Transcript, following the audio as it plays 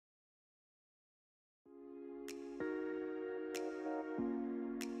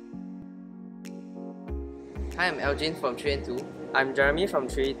Hi, I'm Elgin from 3 and 2. I'm Jeremy from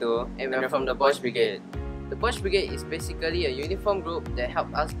 3-2 And we're from the Boys Brigade. The Boys Brigade is basically a uniform group that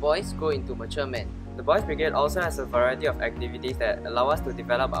helps us boys grow into mature men. The Boys Brigade also has a variety of activities that allow us to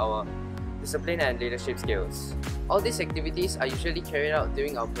develop our discipline and leadership skills. All these activities are usually carried out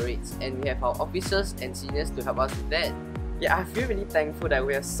during our parades, and we have our officers and seniors to help us with that. Yeah, I feel really thankful that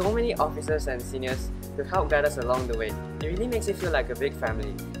we have so many officers and seniors to help guide us along the way. It really makes it feel like a big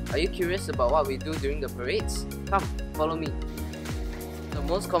family. Are you curious about what we do during the parades? Come, follow me. The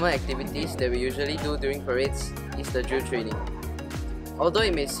most common activities that we usually do during parades is the drill training. Although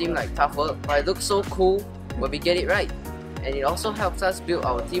it may seem like tough work, but it looks so cool when we get it right. And it also helps us build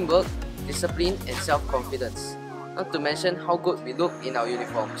our teamwork, discipline and self-confidence. Not to mention how good we look in our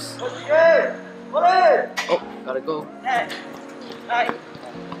uniforms. Oh, gotta go.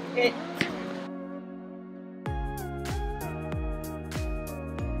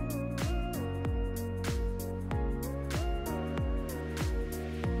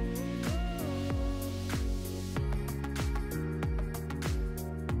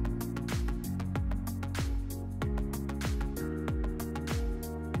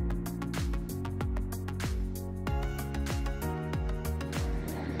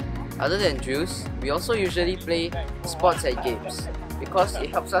 Other than drills, we also usually play sports and games because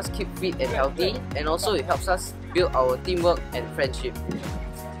it helps us keep fit and healthy, and also it helps us build our teamwork and friendship.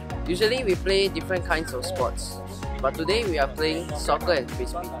 Usually we play different kinds of sports, but today we are playing soccer and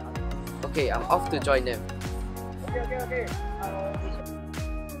frisbee. Okay, I'm off to join them. Okay.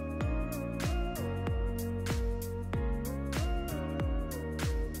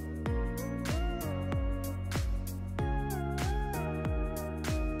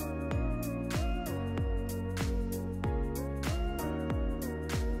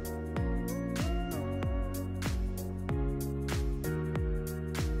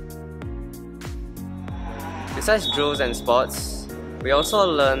 Besides drills and sports, we also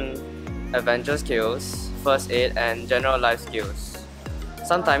learn adventure skills, first aid and general life skills.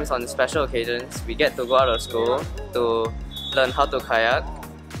 Sometimes on special occasions, we get to go out of school to learn how to kayak,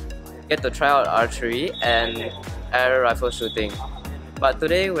 get to try out archery and air rifle shooting. But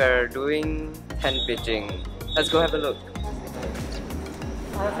today we're doing tent pitching. Let's go have a look.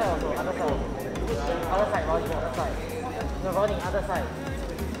 Other side also, other side. Other side, rolling, other side. We're rolling, other side.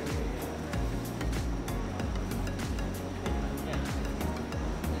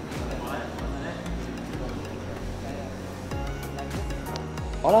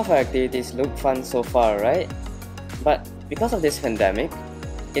 All of our activities look fun so far, right? But because of this pandemic,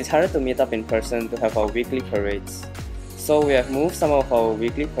 it's harder to meet up in person to have our weekly parades. So we have moved some of our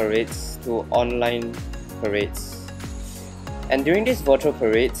weekly parades to online parades. And during these virtual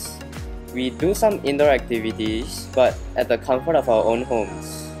parades, we do some indoor activities, but at the comfort of our own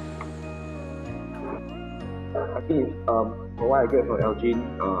homes. I think from what I get from Elgin,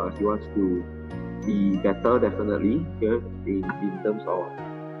 he wants to be better definitely here in terms of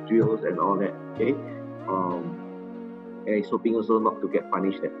drills and all that, okay? And he's hoping also not to get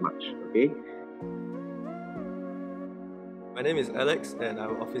punished that much, okay? My name is Alex and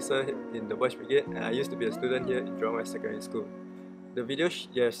I'm an officer in the Boys Brigade, and I used to be a student here in Jurong Secondary School. The video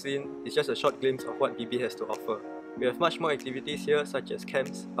you have seen is just a short glimpse of what BB has to offer. We have much more activities here such as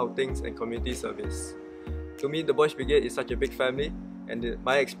camps, outings and community service. To me, the Boys Brigade is such a big family, and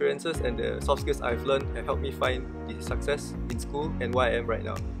my experiences and the soft skills I've learned have helped me find the success in school and where I am right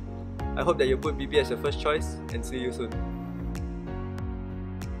now. I hope that you put BB as your first choice, and see you soon.